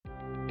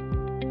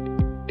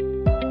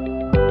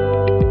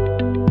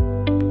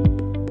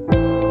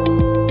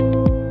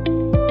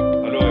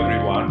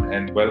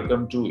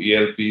welcome to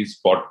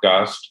ELP's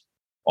podcast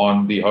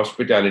on the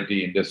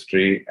hospitality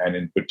industry and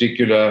in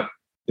particular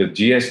the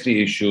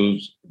GST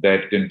issues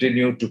that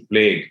continue to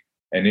plague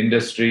an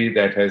industry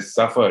that has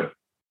suffered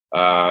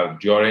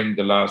during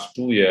the last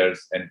 2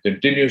 years and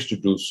continues to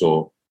do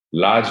so,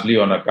 largely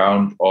on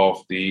account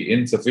of the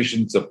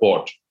insufficient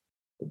support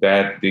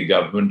that the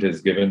government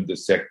has given the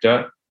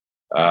sector.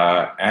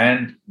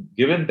 And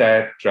given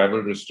that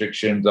travel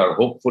restrictions are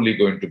hopefully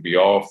going to be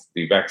off,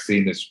 the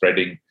vaccine is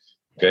spreading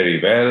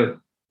very well,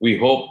 we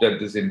hope that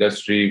this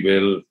industry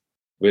will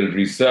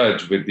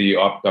resurge with the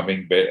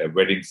upcoming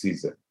wedding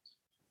season.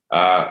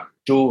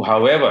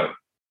 However,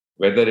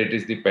 whether it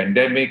is the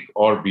pandemic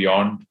or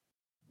beyond,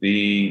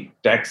 the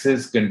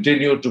taxes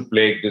continue to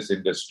plague this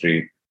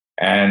industry.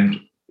 And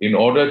in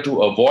order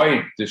to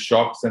avoid the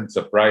shocks and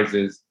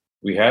surprises,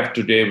 we have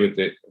today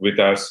with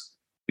us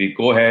the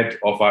co-head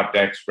of our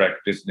tax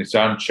practice,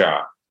 Nishant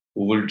Shah,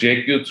 who will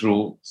take you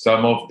through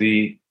some of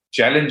the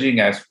challenging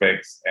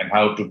aspects and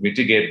how to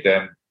mitigate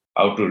them,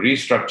 how to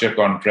restructure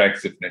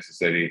contracts if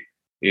necessary,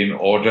 in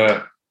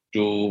order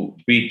to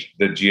beat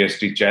the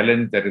GST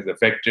challenge that has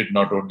affected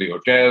not only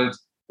hotels,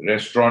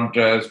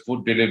 restaurateurs,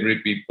 food delivery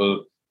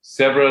people,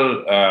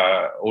 several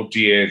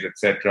OTAs,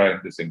 etc. in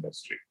this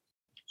industry.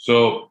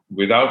 So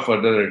without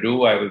further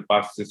ado, I will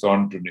pass this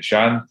on to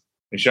Nishant.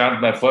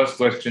 Nishant, my first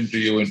question to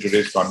you in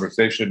today's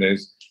conversation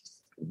is,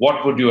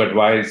 what would you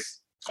advise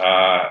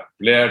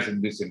players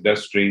in this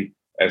industry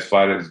as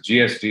far as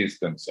GST is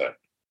concerned?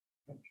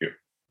 Thank you.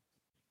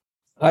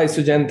 Hi,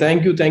 Sujan.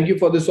 Thank you. Thank you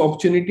for this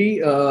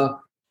opportunity. You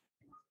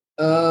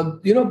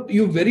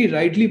very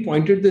rightly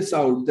pointed this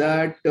out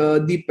that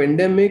the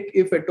pandemic,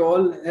 if at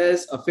all,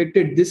 has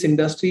affected this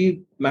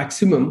industry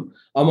maximum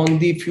among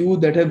the few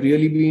that have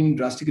really been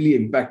drastically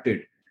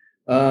impacted.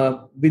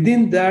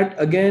 Within that,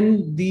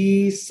 again,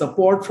 the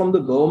support from the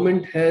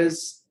government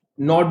has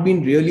not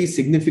been really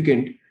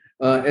significant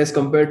as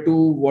compared to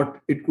what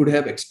it could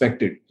have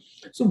expected.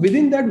 So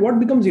within that, what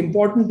becomes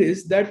important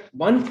is that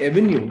one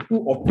avenue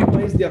to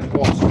optimize their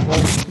cost or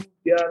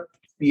their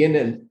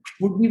P&L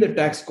would be the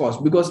tax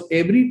cost, because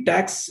every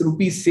tax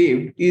rupee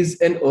saved is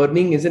an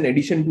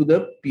addition to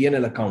the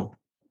P&L account,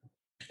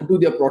 to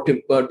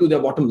their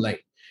bottom line.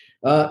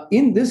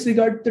 In this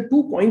regard, the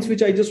 2 points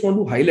which I just want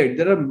to highlight,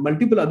 there are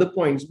multiple other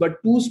points,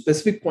 but 2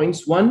 specific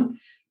points. One,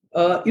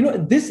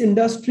 this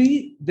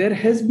industry, there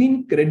has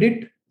been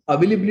credit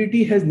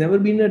availability has never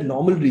been a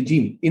normal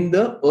regime in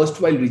the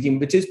erstwhile regime,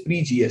 which is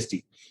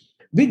pre-GST.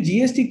 With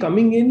GST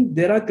coming in,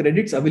 there are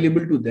credits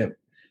available to them.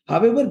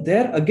 However,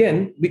 there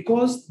again,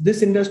 because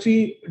this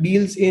industry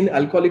deals in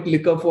alcoholic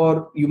liquor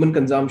for human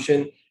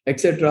consumption,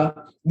 etc.,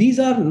 these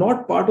are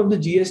not part of the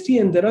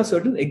GST, and there are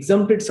certain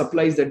exempted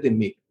supplies that they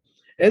make.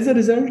 As a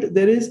result,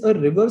 there is a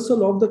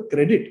reversal of the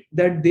credit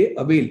that they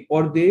avail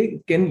or they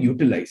can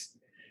utilize.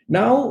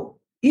 Now,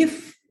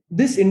 if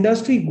this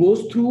industry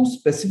goes through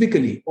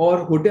specifically,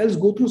 or hotels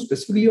go through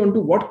specifically onto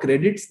what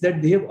credits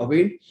that they have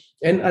availed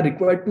and are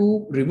required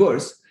to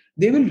reverse,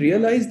 they will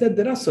realize that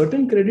there are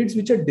certain credits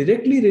which are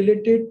directly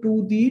related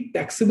to the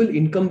taxable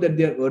income that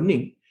they are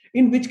earning,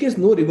 in which case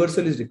no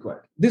reversal is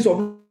required. This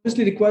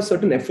obviously requires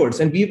certain efforts,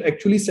 and we've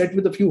actually sat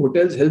with a few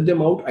hotels, helped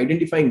them out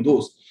identifying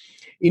those.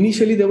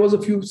 Initially, there was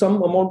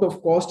some amount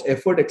of cost,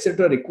 effort,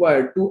 etc.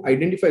 required to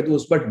identify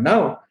those, but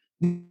now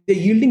they're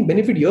yielding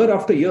benefit year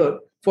after year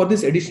for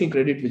this additional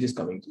credit which is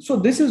coming. So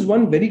this is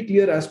one very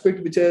clear aspect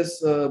which has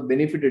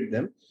benefited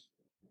them.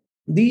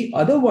 The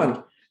other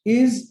one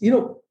is,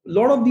 a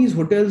lot of these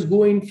hotels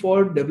go in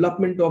for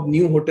development of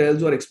new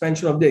hotels or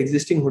expansion of the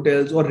existing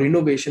hotels or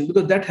renovation,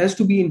 because that has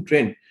to be in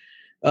trend.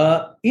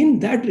 In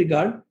that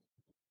regard,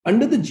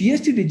 under the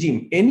GST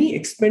regime, any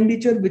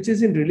expenditure which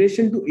is in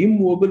relation to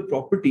immovable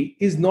property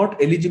is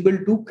not eligible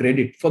to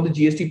credit for the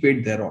GST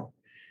paid thereon.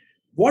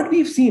 What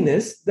we've seen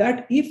is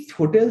that if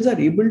hotels are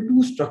able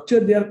to structure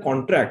their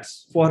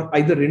contracts for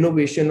either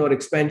renovation or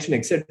expansion,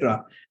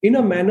 etc., in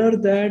a manner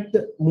that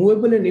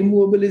movable and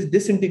immovable is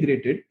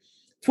disintegrated,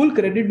 full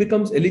credit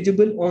becomes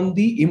eligible on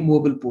the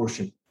immovable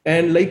portion.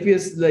 And a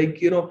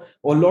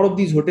lot of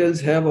these hotels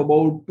have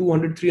about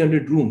 200,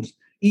 300 rooms.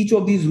 Each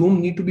of these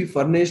rooms need to be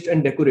furnished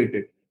and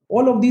decorated.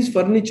 All of these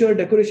furniture,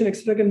 decoration,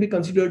 etc., can be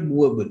considered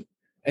movable.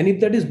 And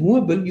if that is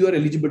movable, you are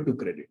eligible to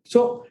credit.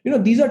 So,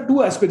 these are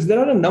 2 aspects. There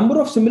are a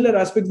number of similar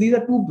aspects. These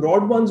are 2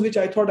 broad ones, which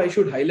I thought I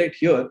should highlight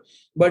here.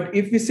 But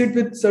if we sit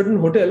with certain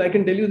hotel, I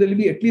can tell you there will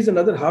be at least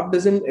another half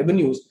dozen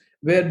avenues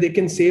where they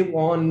can save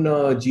on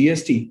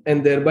GST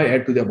and thereby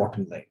add to their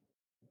bottom line.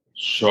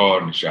 Sure,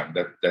 Nishant,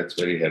 that's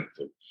very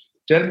helpful.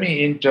 Tell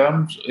me,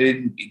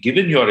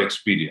 given your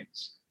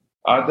experience,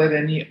 are there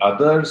any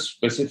other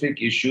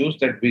specific issues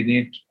that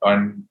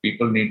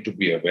people need to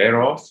be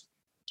aware of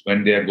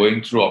when they are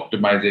going through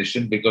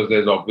optimization? Because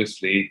there's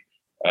obviously,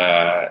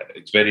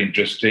 it's very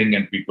interesting,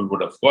 and people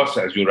would, of course,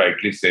 as you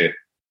rightly say,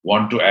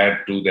 want to add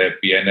to their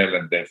P&L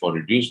and therefore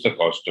reduce the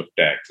cost of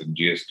tax, and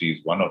GST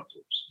is one of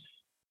those.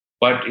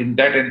 But in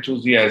that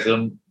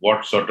enthusiasm,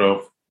 what sort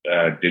of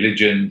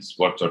diligence,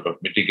 what sort of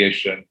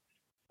mitigation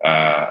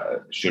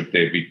should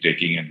they be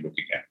taking and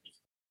looking at?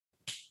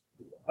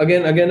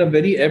 Again, a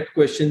very apt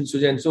question,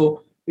 Sujan.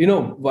 So,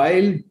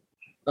 while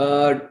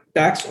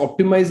tax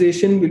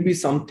optimization will be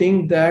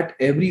something that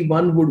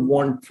everyone would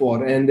want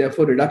for, and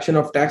therefore reduction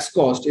of tax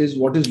cost is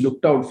what is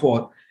looked out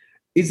for,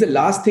 is the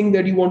last thing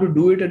that you want to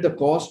do it at the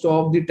cost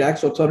of the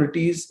tax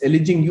authorities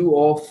alleging you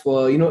of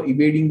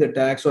evading the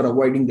tax or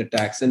avoiding the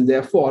tax. And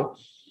therefore,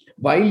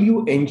 while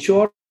you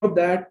ensure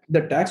that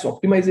the tax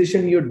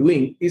optimization you're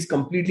doing is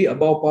completely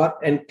above par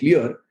and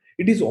clear,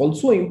 it is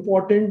also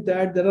important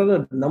that there are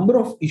a number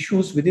of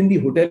issues within the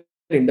hotel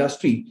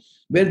industry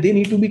where they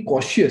need to be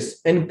cautious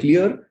and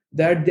clear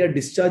that they are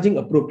discharging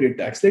appropriate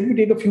tax. Let me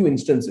take a few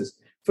instances.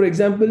 For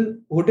example,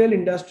 hotel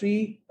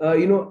industry,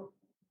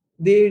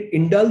 they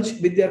indulge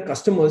with their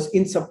customers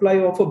in supply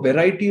of a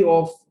variety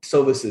of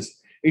services.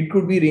 It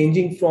could be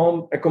ranging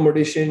from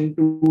accommodation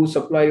to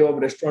supply of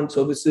restaurant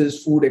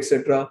services, food,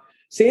 etc.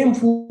 Same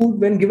food,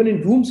 when given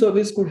in room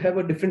service, could have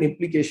a different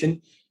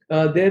implication.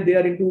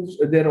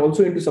 They're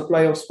also into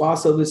supply of spa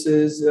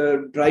services,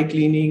 dry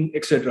cleaning,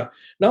 etc.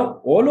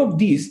 Now, all of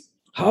these,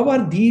 how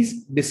are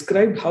these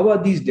described? How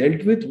are these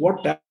dealt with?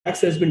 What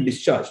tax has been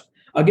discharged?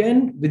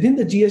 Again, within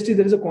the GST,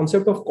 there is a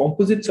concept of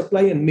composite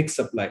supply and mixed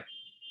supply.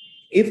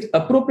 If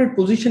appropriate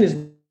position is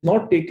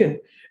not taken,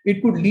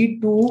 it could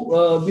lead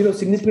to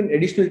significant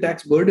additional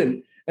tax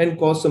burden and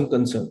cause some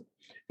concern.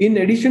 In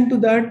addition to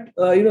that,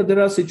 there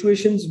are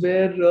situations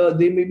where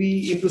they may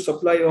be into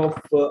supply of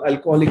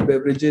alcoholic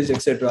beverages,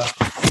 etc.,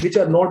 which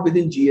are not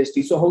within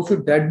GST. So how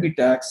should that be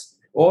taxed?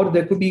 Or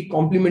there could be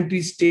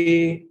complimentary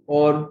stay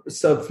or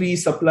free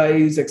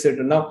supplies,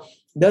 etc. Now,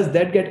 does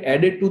that get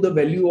added to the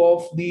value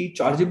of the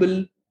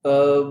chargeable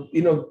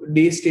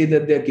day stay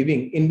that they're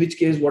giving? In which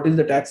case, what is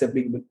the tax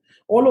applicable?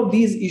 All of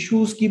these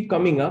issues keep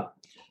coming up.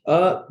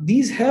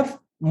 These have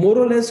more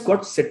or less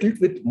got settled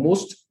with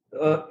most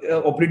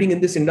operating in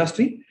this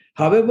industry.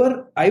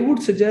 However, I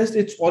would suggest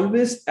it's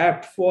always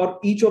apt for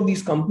each of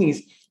these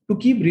companies to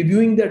keep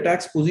reviewing their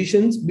tax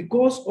positions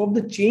because of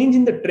the change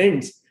in the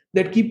trends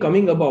that keep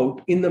coming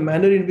about in the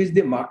manner in which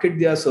they market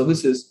their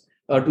services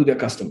to their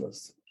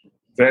customers.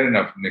 Fair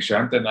enough,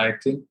 Nishant. And I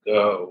think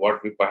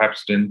what we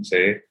perhaps didn't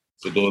say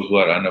to those who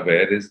are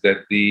unaware is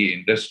that the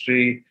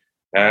industry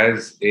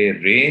has a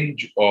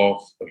range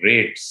of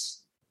rates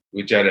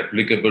which are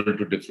applicable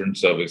to different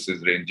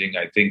services, ranging,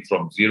 I think,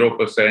 from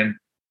 0%,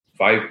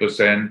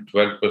 5%,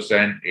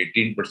 12%,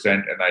 18%,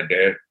 and I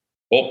dare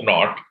hope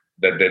not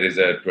that there is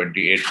a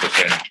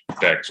 28%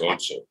 tax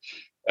also.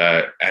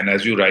 And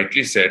as you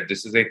rightly said,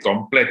 this is a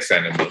complex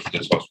animal,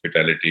 this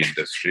hospitality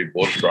industry,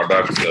 both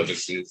products,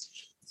 services,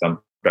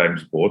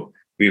 sometimes both.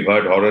 We've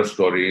heard horror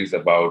stories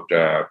about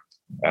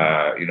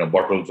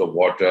bottles of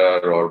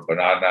water or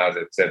bananas,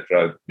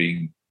 etc.,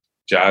 being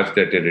charged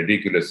at a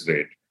ridiculous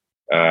rate.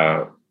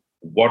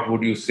 What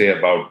would you say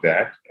about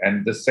that?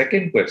 And the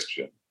second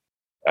question,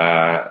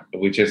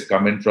 which has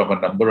come in from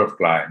a number of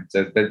clients,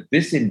 is that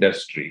this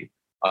industry,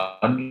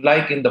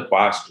 unlike in the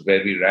past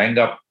where we rang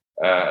up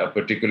a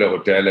particular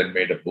hotel and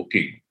made a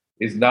booking,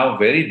 is now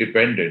very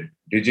dependent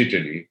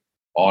digitally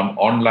on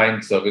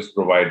online service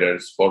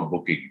providers for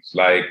bookings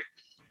like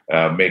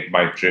Make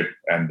My Trip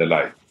and the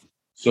like.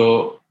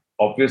 So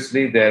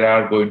obviously there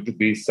are going to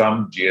be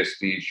some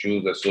GST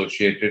issues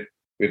associated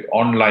with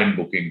online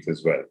bookings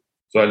as well.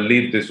 So I'll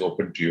leave this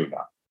open to you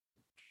now.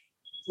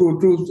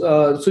 True.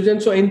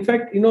 Sujan, so in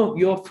fact,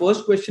 your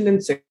first question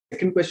and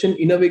second question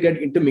in a way get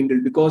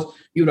intermingled because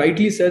you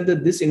rightly said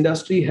that this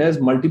industry has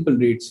multiple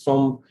rates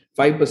from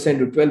 5%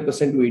 to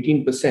 12%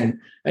 to 18%.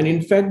 And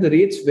in fact, the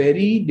rates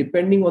vary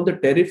depending on the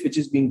tariff which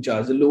is being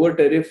charged. The lower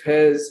tariff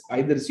has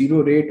either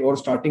zero rate or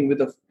starting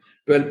with a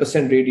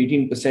 12% rate,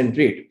 18%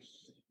 rate.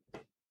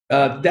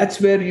 That's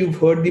where you've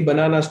heard the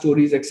banana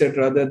stories,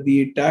 etc., that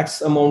the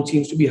tax amount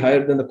seems to be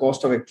higher than the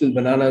cost of actual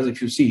bananas,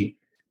 if you see.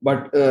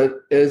 But let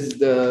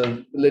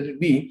it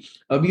be.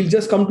 We'll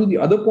just come to the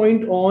other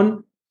point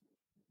on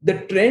the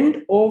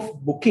trend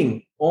of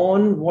booking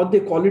on what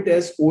they call it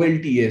as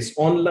OLTS,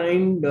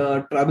 online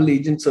travel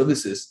agent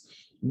services,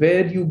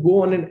 where you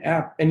go on an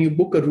app and you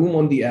book a room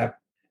on the app.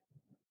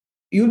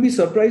 You'll be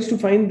surprised to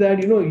find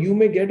that you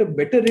may get a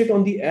better rate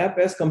on the app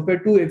as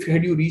compared to if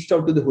you reached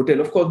out to the hotel.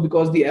 Of course,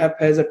 because the app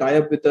has a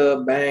tie-up with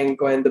a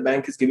bank and the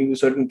bank is giving you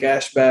certain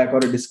cash back or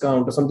a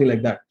discount or something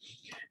like that.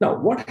 Now,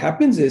 what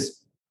happens is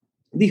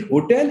the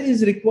hotel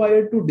is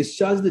required to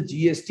discharge the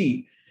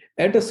GST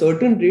at a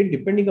certain rate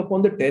depending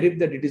upon the tariff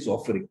that it is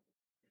offering.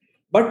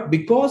 But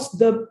because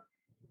the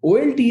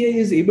OLTA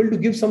is able to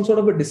give some sort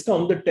of a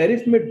discount, the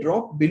tariff may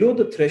drop below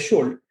the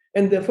threshold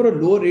and therefore a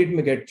lower rate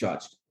may get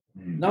charged.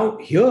 Now,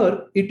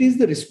 here, it is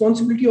the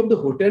responsibility of the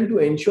hotel to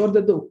ensure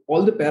that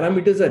all the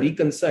parameters are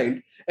reconciled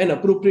and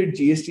appropriate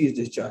GST is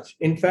discharged.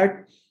 In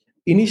fact,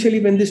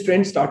 initially when this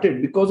trend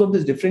started, because of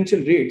these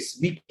differential rates,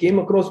 we came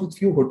across with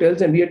few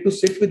hotels and we had to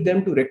sit with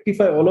them to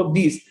rectify all of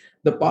these,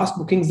 the past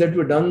bookings that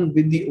were done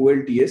with the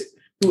OLTS,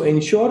 to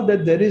ensure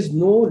that there is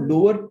no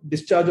lower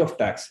discharge of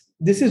tax.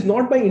 This is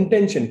not by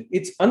intention.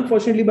 It's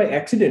unfortunately by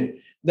accident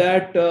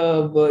that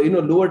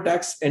lower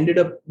tax ended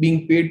up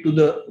being paid to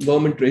the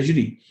government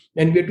treasury.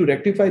 And we had to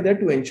rectify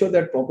that to ensure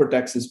that proper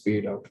tax is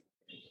paid out.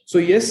 So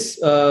yes,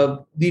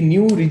 the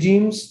new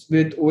regimes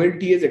with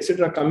OLTAs,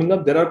 etc., coming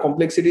up, there are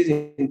complexities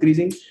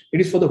increasing. It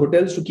is for the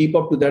hotels to keep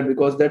up to that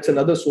because that's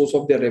another source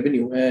of their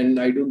revenue. And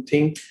I don't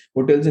think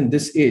hotels in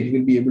this age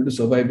will be able to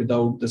survive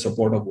without the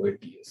support of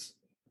OLTAs.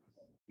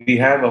 We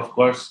have, of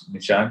course,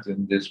 Nishant,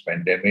 in this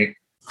pandemic,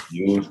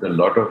 used a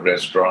lot of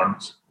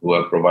restaurants who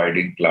are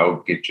providing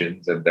cloud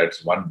kitchens, and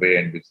that's one way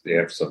in which they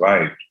have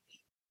survived.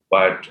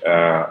 But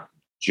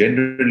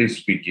generally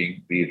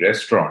speaking, the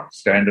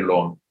restaurants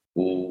standalone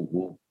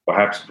who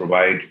perhaps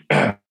provide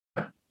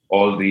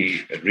all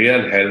the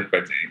real help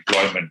and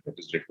employment that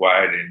is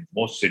required in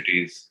most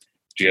cities,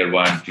 tier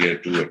one, tier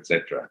two,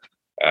 etc.,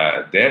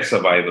 their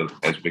survival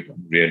has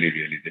become really,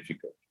 really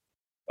difficult.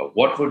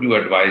 What would you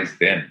advise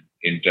them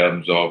in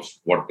terms of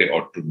what they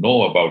ought to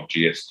know about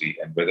GST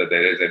and whether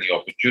there is any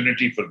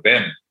opportunity for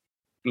them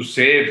to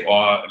save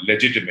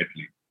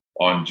legitimately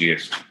on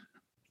GST?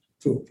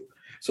 True.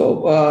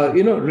 So,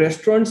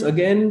 restaurants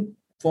again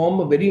form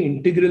a very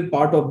integral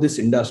part of this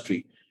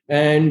industry.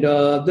 And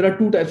there are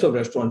two types of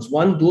restaurants.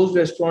 One, those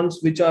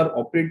restaurants which are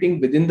operating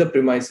within the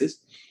premises.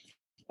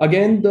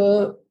 Again,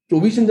 the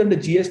provisions under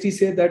GST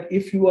say that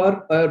if you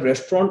are a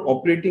restaurant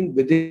operating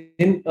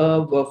within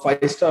a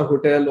five-star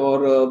hotel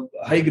or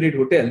a high-grade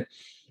hotel,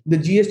 the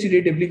GST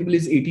rate applicable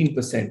is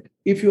 18%.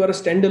 If you are a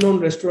standalone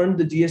restaurant,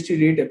 the GST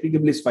rate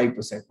applicable is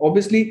 5%.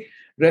 Obviously,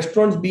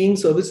 restaurants providing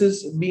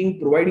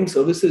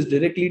services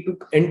directly to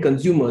end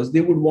consumers,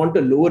 they would want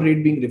a lower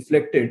rate being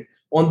reflected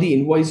on the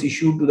invoice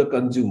issued to the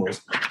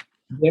consumers.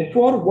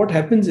 Therefore, what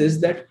happens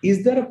is there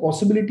a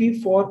possibility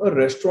for a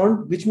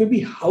restaurant which may be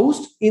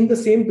housed in the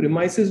same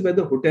premises where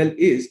the hotel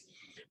is,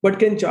 but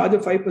can charge a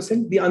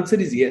 5%? The answer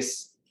is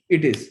yes,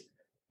 it is.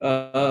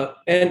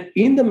 And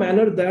in the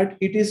manner that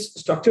it is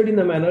structured in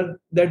the manner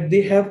that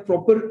they have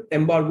proper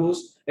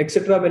embargoes,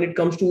 etc., when it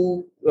comes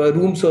to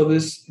room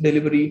service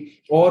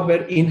delivery, or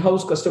where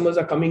in-house customers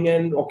are coming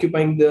and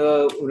occupying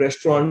the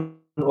restaurant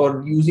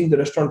or using the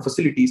restaurant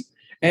facilities.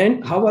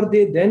 And how are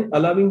they then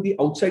allowing the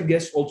outside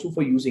guests also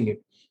for using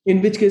it?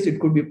 In which case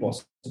it could be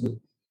possible.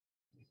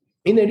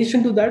 In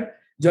addition to that,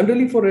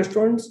 generally for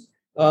restaurants,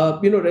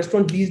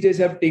 restaurants these days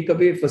have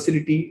takeaway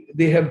facility,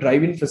 they have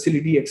drive-in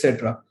facility,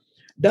 etc.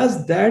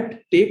 Does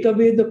that take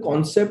away the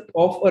concept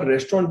of a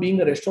restaurant being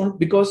a restaurant?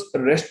 Because a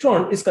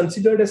restaurant is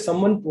considered as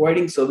someone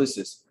providing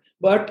services,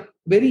 but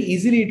very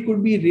easily it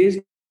could be raised.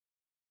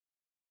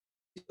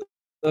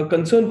 A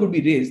concern could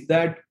be raised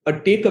that a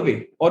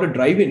takeaway or a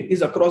drive-in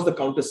is across the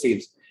counter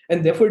sales,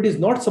 and therefore it is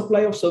not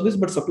supply of service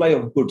but supply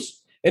of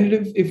goods. And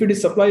if it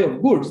is supply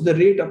of goods, the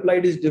rate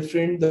applied is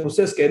different, the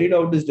process carried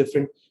out is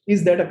different.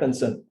 Is that a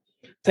concern?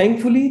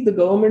 Thankfully, the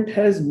government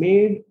has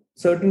made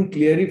certain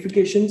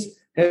clarifications,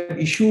 have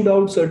issued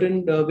out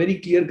certain very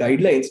clear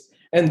guidelines,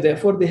 and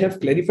therefore they have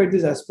clarified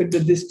this aspect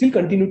that they still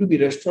continue to be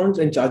restaurants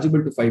and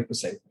chargeable to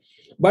 5%.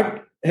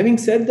 But having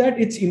said that,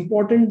 it's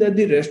important that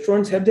the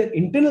restaurants have their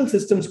internal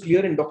systems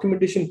clear and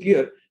documentation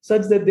clear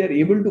such that they're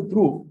able to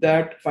prove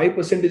that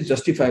 5% is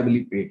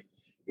justifiably paid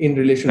in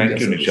relation to their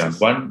services. Thank you,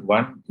 Nishant.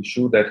 One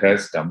issue that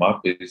has come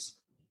up is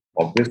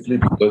obviously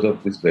because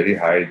of this very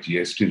high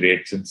GST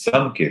rates in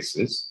some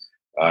cases,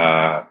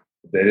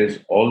 there is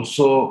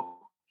also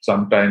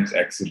sometimes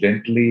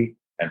accidentally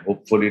and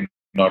hopefully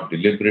not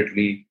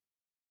deliberately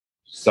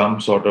some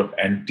sort of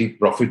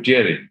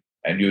anti-profiteering.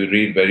 And you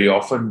read very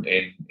often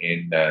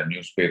in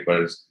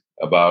newspapers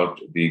about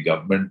the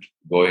government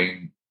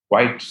going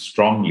quite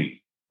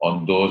strongly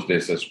on those they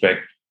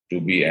suspect to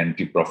be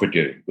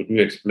anti-profiteering. Could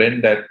you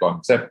explain that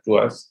concept to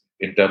us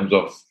in terms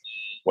of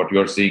what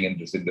you're seeing in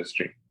this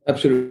industry?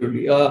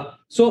 Absolutely.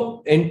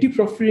 So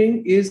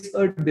anti-profiteering is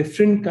a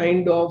different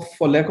kind of,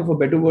 for lack of a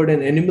better word,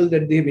 an animal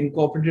that they've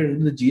incorporated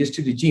into the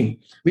GST regime,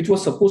 which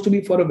was supposed to be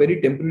for a very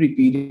temporary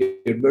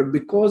period. But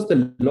because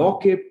the law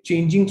kept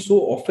changing so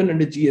often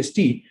under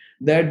GST,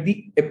 that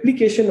the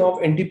application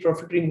of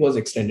anti-profiteering was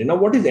extended. Now,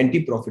 what is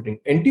anti-profiteering?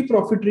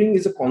 Anti-profiteering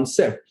is a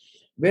concept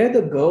where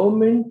the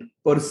government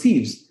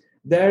perceives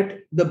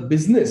that the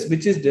business,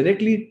 which is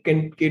directly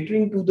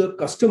catering to the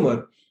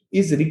customer,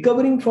 is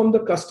recovering from the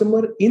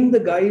customer in the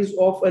guise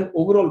of an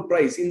overall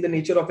price, in the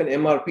nature of an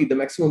MRP, the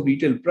maximum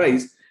retail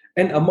price,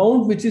 an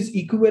amount which is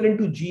equivalent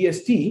to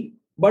GST,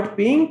 but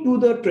paying to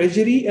the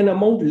treasury an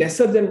amount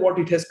lesser than what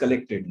it has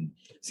collected.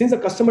 Since the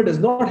customer does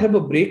not have a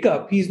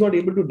breakup, he is not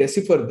able to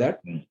decipher that.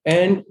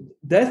 And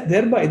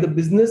thereby the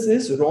business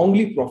is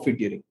wrongly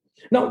profiteering.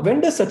 Now,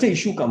 when does such an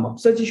issue come up?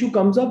 Such issue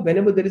comes up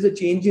whenever there is a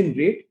change in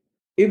rate.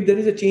 If there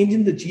is a change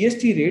in the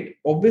GST rate,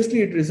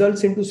 obviously it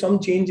results into some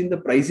change in the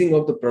pricing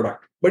of the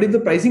product. But if the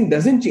pricing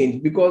doesn't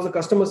change because the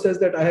customer says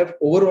that I have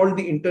overall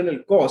the internal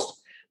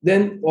cost,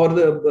 then, or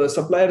the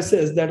supplier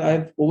says that I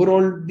have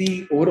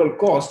the overall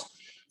cost,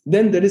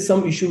 then there is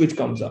some issue which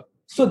comes up.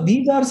 So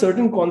these are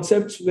certain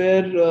concepts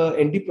where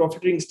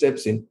anti-profiteering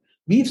steps in.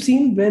 We've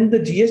seen when the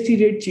GST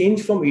rate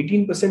changed from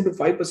 18% to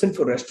 5%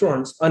 for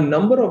restaurants, a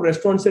number of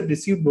restaurants had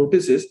received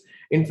notices.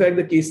 In fact,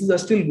 the cases are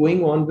still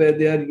going on where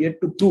they are yet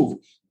to prove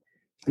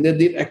that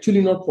they've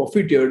actually not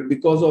profited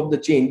because of the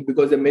change,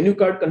 because the menu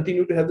card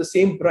continued to have the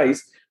same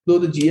price, though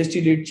the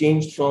GST rate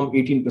changed from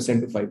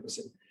 18% to 5%.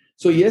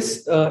 So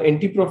yes,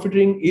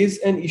 anti-profiteering is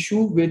an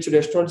issue which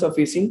restaurants are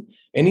facing.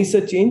 Any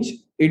such change,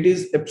 it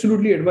is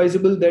absolutely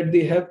advisable that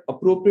they have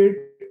appropriate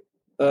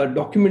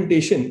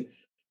documentation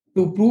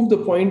to prove the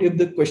point if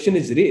the question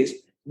is raised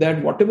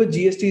that whatever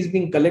GST is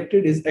being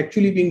collected is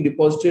actually being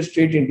deposited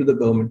straight into the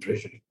government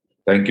treasury.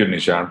 Thank you,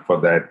 Nishant, for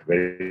that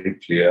very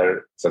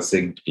clear,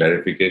 succinct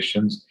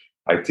clarifications.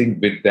 I think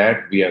with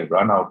that, we have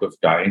run out of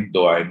time,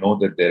 though I know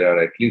that there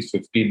are at least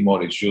 15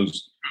 more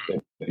issues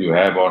that you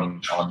have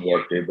on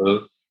your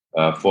table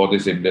for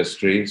this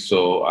industry.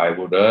 So I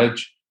would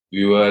urge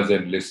viewers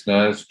and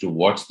listeners to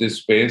watch this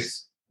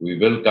space. We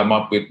will come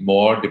up with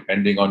more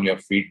depending on your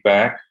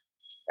feedback.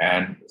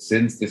 And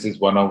since this is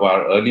one of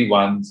our early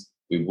ones,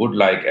 we would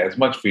like as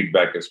much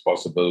feedback as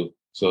possible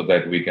so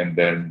that we can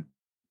then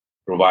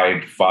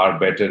provide far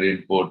better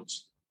inputs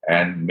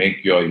and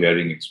make your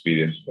hearing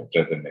experience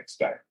better the next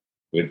time.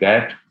 With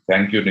that,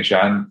 thank you,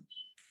 Nishant.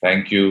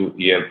 Thank you,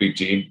 ELP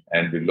team.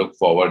 And we look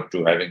forward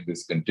to having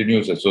this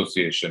continuous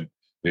association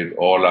with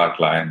all our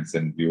clients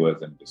and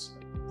viewers and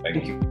listeners.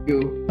 Thank you. Thank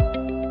you.